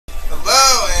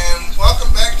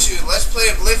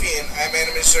Oblivion. I'm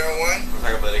Anime01. We're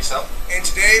talking about Excel. And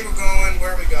today we're going,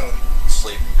 where are we going?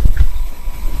 Sleep.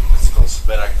 That's the closest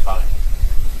bed I can find.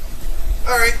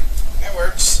 Alright, that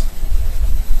works.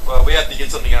 Well, we have to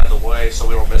get something out of the way so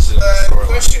we don't miss it in the storyline.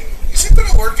 Question, is it going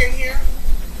to work in here?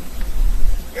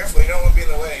 Careful, you don't want to be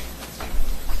in the way.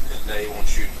 No, you won't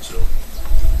shoot until.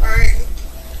 Alright,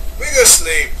 we go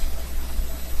sleep.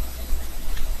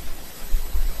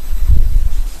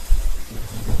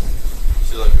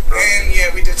 And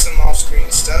yeah, we did some off-screen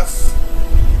stuff.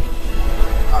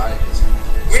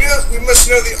 We must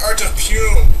know the art of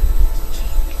Pume.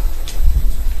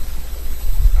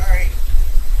 Alright.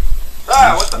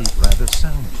 Ah, what the? Rather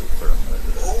soundly for a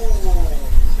murder. Oh.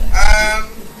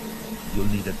 You'll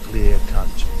need a clear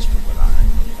conscience for what I'm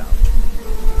about to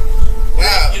do.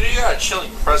 Wow. You know you got a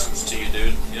chilling presence to you,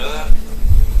 dude. You know that?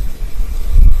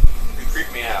 You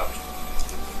creep me out.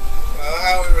 Well,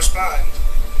 how we respond?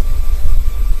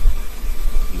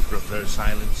 You prefer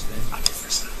silence then? I prefer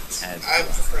silence. I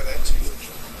prefer that too.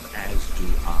 As do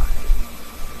I.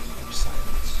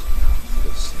 Silence, not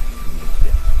the same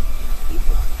death,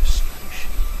 without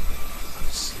distraction.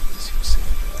 As you said.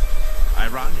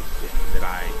 Ironic then that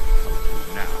I come to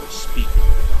you now speaking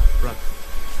to the Dark Brother.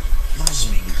 My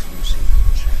name is Lucien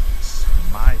Lachance, and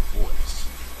my voice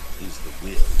is the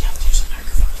will. You have to use a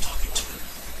microphone talking to her.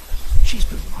 She's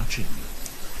been watching you,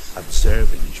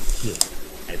 observing as you kill,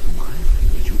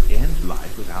 admiring as you end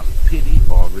life without pity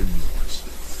or remorse.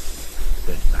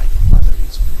 The Night Mother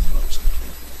is most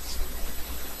pleased.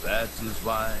 That is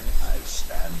why I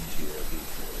stand here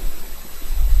before you.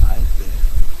 I bear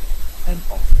an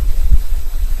offering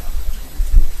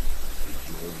to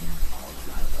join our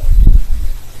rival.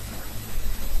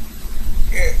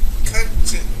 Yeah, cut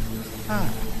to...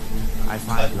 I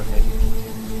find your head.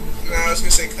 No, I was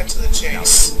going to say cut to the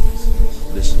chase.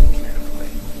 Listen carefully.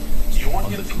 Do you want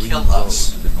him to kill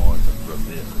us? The north of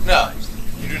Oblivion. No,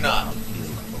 you do not.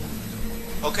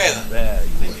 Okay then. There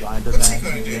you will find a What's he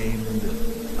man gonna do? named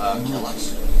Kill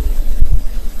us?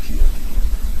 kill you.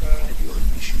 And your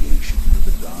initiation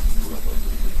into the Dark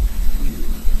Brotherhood will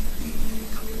be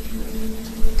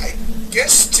complete. I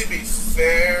guess to be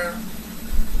fair,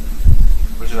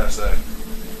 What should I say?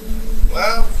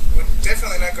 well, we're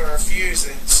definitely not going to refuse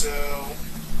it, so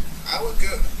I would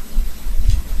go.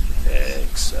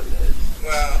 Excellent.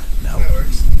 Well, Now that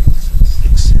works. please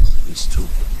accept this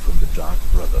token from the Dark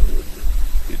Brotherhood.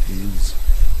 It is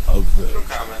a No virgin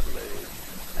comment.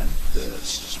 and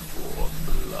thirsts for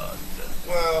blood.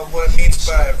 Well, what it means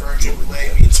by a virgin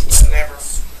blade means it's never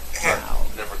had. Now,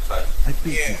 Never cut. I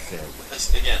bid Yeah. you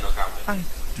farewell. Again, no comment. I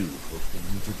do hope to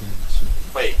meet again soon.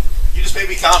 Wait, you just made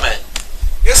me comment.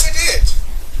 Yes, I did.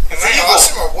 Am It's I evil.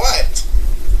 awesome or what?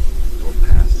 Your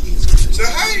path is clear. So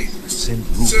how you, Send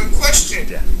so Ruby question,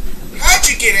 to death. how'd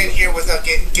you get in here without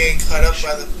getting cut up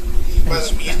by the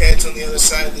meatheads on the other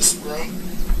side of this room?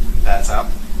 That's up.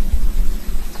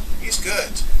 He's good.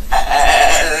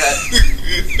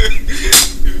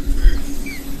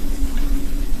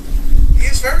 He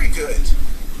is very good.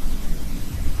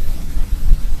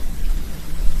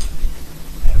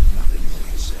 I have nothing more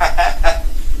to say.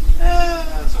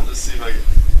 I just wanted to see if I can.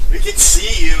 We can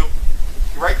see you.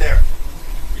 You're right there.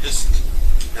 You just.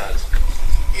 No,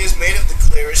 He is made of the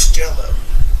clearest jello.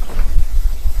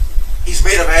 he's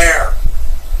made of air.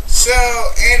 So,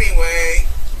 anyway,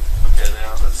 Okay,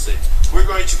 now let's see. We're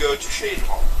going to go to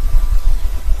Cheydinhal.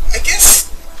 I guess,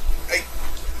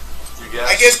 You guess?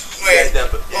 I guess, wait. Yeah,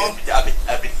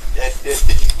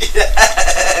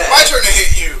 my turn to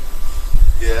hit you.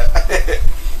 yeah.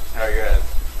 Alright, go ahead.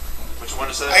 What you want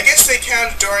to say? I guess they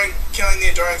counted during killing the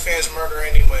Adoring Fan's murder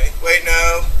anyway. Wait,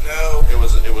 no.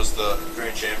 It was the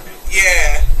Grand Champion.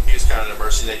 Yeah, He was kind of a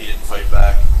mercy that he didn't fight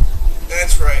back.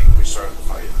 that's right. We started the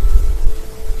fight.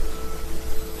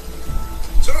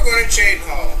 So we're going to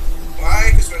Cheydinhal. Why?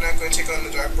 Because we're not going to take on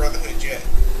the Dark Brotherhood yet.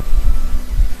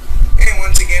 And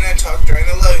once again, I talked during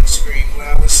the loading screen. What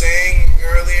I was saying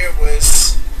earlier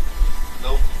was,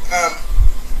 Nope.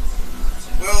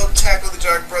 we'll tackle the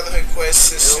Dark Brotherhood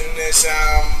quests as soon as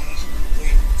we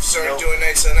start doing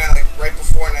Knights of the Nine, like right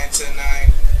before Knights of the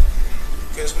Nine,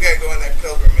 because we gotta go on that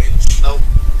pilgrimage. Nope.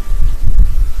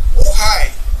 Oh hi!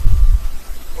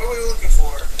 What are we looking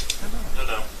for?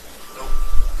 No. Nope.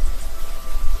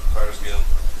 Fire's good.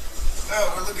 No,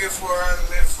 we're looking for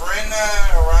Livrena,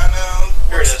 Arano.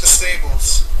 Here it Where's is. the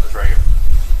stables? That's right here.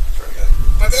 That's right here.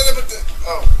 But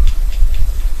oh.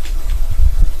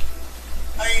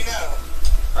 How you know?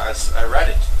 I read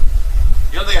it.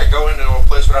 You don't think I go into a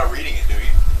place without reading it, do you?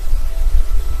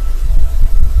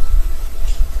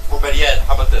 Or better yet,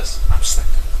 how about this? I'm sick.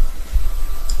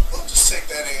 We'll just take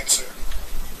that answer.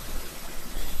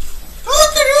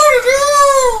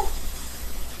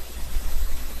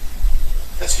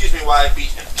 why I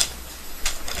beat him.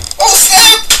 Oh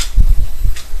snap!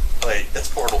 Wait,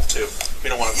 that's Portal 2. We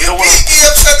don't want to. You beat me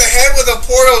upside the head with a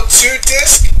Portal 2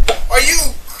 disc? Are you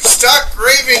stuck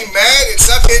raving mad? And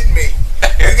stop hitting me.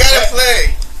 You gotta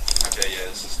play. Okay,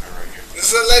 yeah, this is not right here. This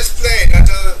is a let's play, not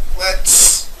a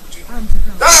let's.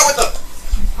 Ah, what the?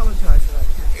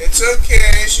 It's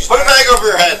okay. She's Put a bag over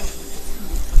your head.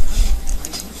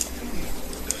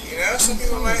 You know, some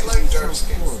people might like dark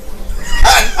skin.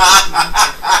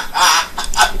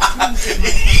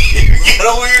 You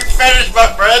got a weird fetish, my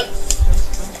friend.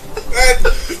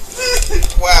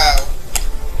 Wow.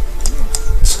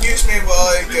 Excuse me while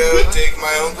I go dig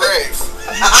my own grave.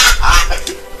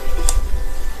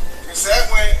 Because that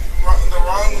went the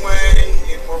wrong way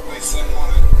in more ways than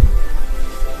one.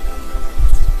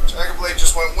 Dragon Blade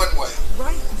just went one way.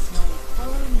 Right is known far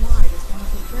and wide as one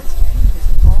of the best painters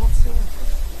of all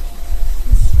Seraphim.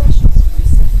 His specialty is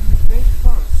setting the great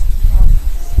forest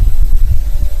paradise.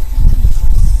 Paintings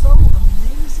are so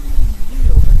amazingly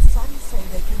real that some say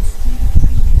they can see the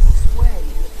trees sway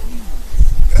in the breeze.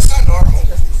 That's not normal. It's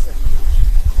just a simulation,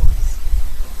 of course.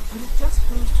 But it just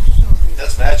goes to show the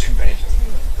That's magic painting.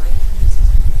 Right uses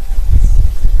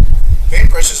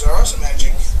Paintbrushes are also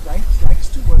magic. Right likes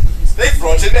to work in his They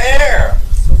float in the air.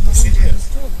 so Yes, he little did.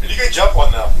 understood. And you can jump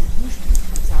one though. Usually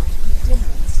comes out to eat dinner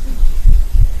and sleep.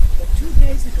 But 2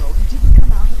 days ago, he didn't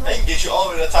come out at all. I can get you all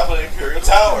the way to the top of the Imperial I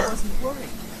Tower. wasn't worried.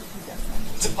 He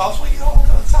doesn't. It's impossible to get all the way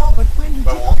to the top. But when he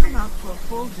By didn't walking. come out for a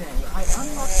full day, I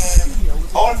unlocked the studio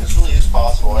with I wonder if this really is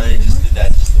possible. I just did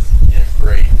that just to,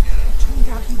 great. turned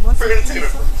out he wasn't For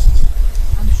entertainment inside. purposes.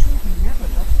 I'm sure he never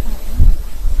left that room.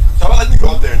 So I like to go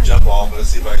up there and jump off and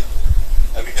see if I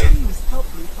can hit him. Please help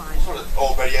me find Sort of,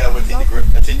 oh, but yeah, I would take the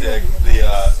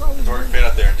Doric fan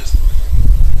up there and just.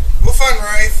 We'll find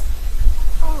Wraith.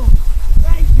 Oh,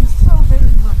 thank you so very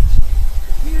much.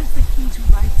 Here's the key to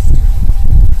Right Studio.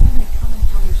 You may come and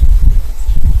go as you please.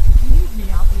 If you need me,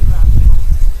 I'll be around the house.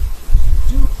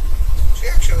 Do She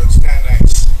actually looks kind of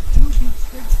nice. be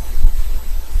careful.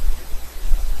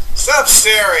 Stop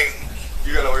staring.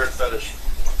 You got a weird fetish.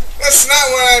 That's not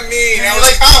what I mean. I You was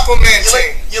like-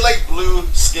 complimenting. You like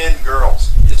blue-skinned girls.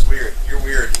 It's weird. You're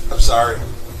weird. I'm sorry.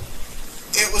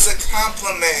 It was a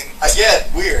compliment. I get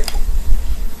it. Weird.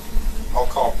 I'll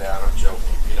calm down. I'm joking.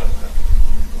 You know that.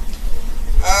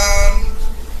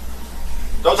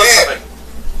 Don't touch Man. something.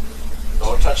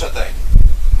 Don't touch that thing.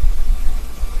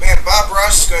 Man, Bob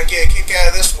Ross is going to get a kick out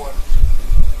of this one.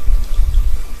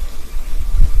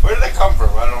 Where did that come from?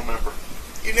 I don't remember.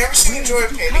 You never seen Joy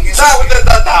painting his Stop with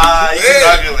that! He's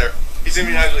Yeah. uglier. He's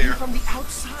even uglier. From the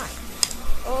outside.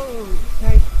 Oh,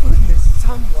 thank goodness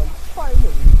someone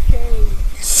finally came.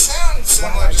 You sound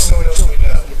similar to someone else we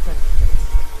know.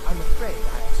 I'm afraid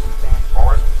I have some bad.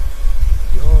 Forward.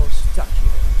 You're stuck here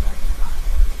in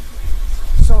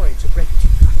Dragonfly. Sorry to break it to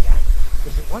you like that, but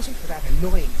if it wasn't for that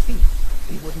annoying thief,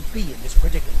 we wouldn't be in this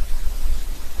predicament.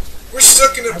 We're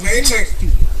stuck in a I was in my painting.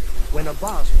 studio when a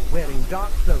Basel wearing dark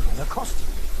clothing accosted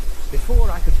me. Before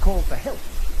I could call for help,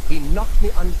 he knocked me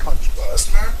unconscious.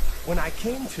 Bosmer? When I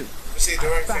came to, Was he a I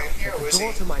Doric found fan here, that or the was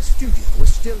door he? to my studio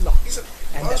was still locked, He's a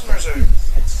and that the Bosmer's a.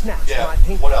 thief had snatched Yeah. my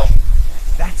paint. What else?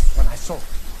 That's when I saw it.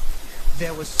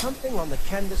 There was something on the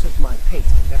canvas of my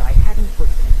painting that I hadn't put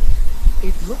there.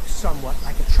 It looked somewhat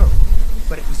like a troll,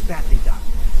 but it was badly done.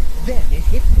 Then it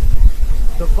hit me.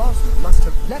 The Bosmer must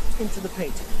have leapt into the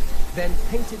painting, then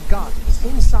painted gardens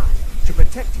inside to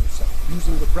protect himself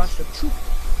using the brush of truth.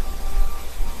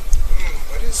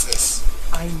 What is this?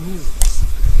 I knew the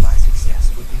secret of my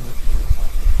success would be revealed one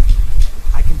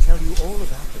day. I can tell you all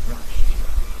about the brush.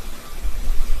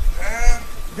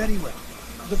 Very well.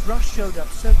 The brush showed up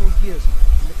several years ago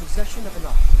in the possession of an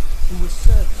artist who was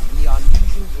serving in the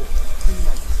Armenian War of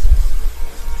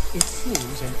 396. It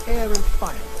seems an air and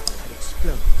fire had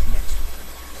exploded next to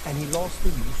him, and he lost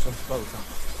the use of both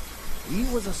arms. He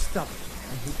was a stubborn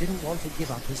man who didn't want to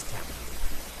give up his talent.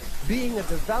 Being a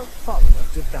devout follower of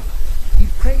Develop, he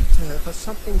prayed to her for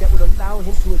something that would allow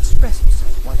him to express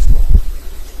himself once more.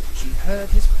 She heard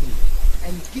his plea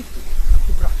and gifted him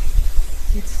the brush.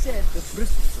 It said the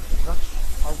bristles of the brush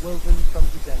are woven from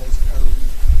Debella's own.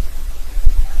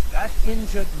 That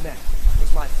injured man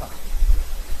was my father.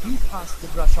 He passed the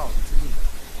brush on to me,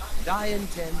 and I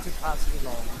intend to pass it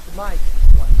along to my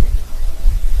kid one day.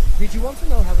 Did you want to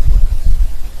know how it works?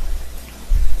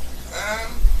 I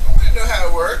want to know how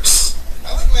it works.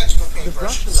 I like magical The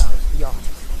brush paintbrushes. allows the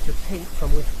artist to paint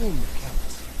from within the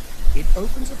canvas. It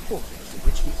opens a portal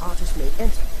through which the artist may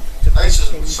enter to paint This is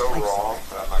things so like wrong,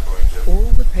 but I'm not going to. all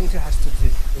the painter has to do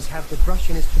is have the brush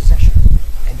in his possession,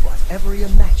 and whatever he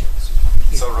imagines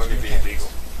appears So wrong on to the be canvas. illegal.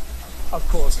 Of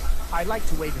course, I like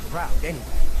to wave it around anyway.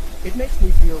 It makes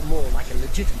me feel more like a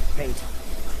legitimate painter.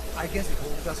 I guess it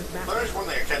all doesn't matter. But there's one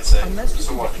thing I can say. Unless you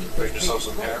Someone can make yourself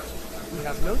some hair. we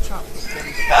have no chance of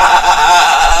getting the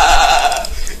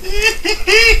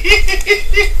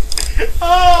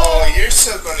Oh, you're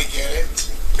still gonna get it.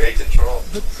 Fake the troll.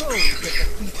 The trolls that the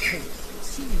thief painted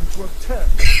seem to have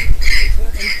turned the creator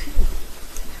and killed him.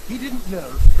 He didn't know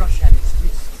the brush had its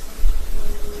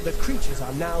risks. The creatures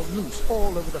are now loose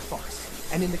all over the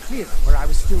forest, and in the clearing where I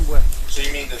was still working. So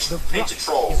you mean the The painted brush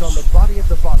trolls is on the body of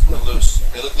the boss. are loose?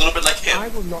 They look a little bit like him. I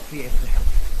will not be able to help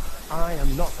you. I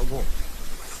am not a wolf.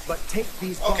 But take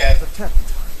these bottles Okay. of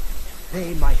turpentine.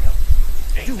 They might help.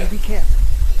 Do be careful.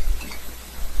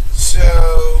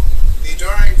 So, the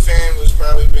adoring fan was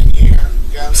probably been here,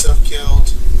 got himself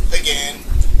killed again.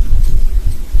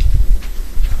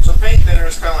 So paint thinner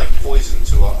is kind of like poison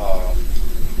to a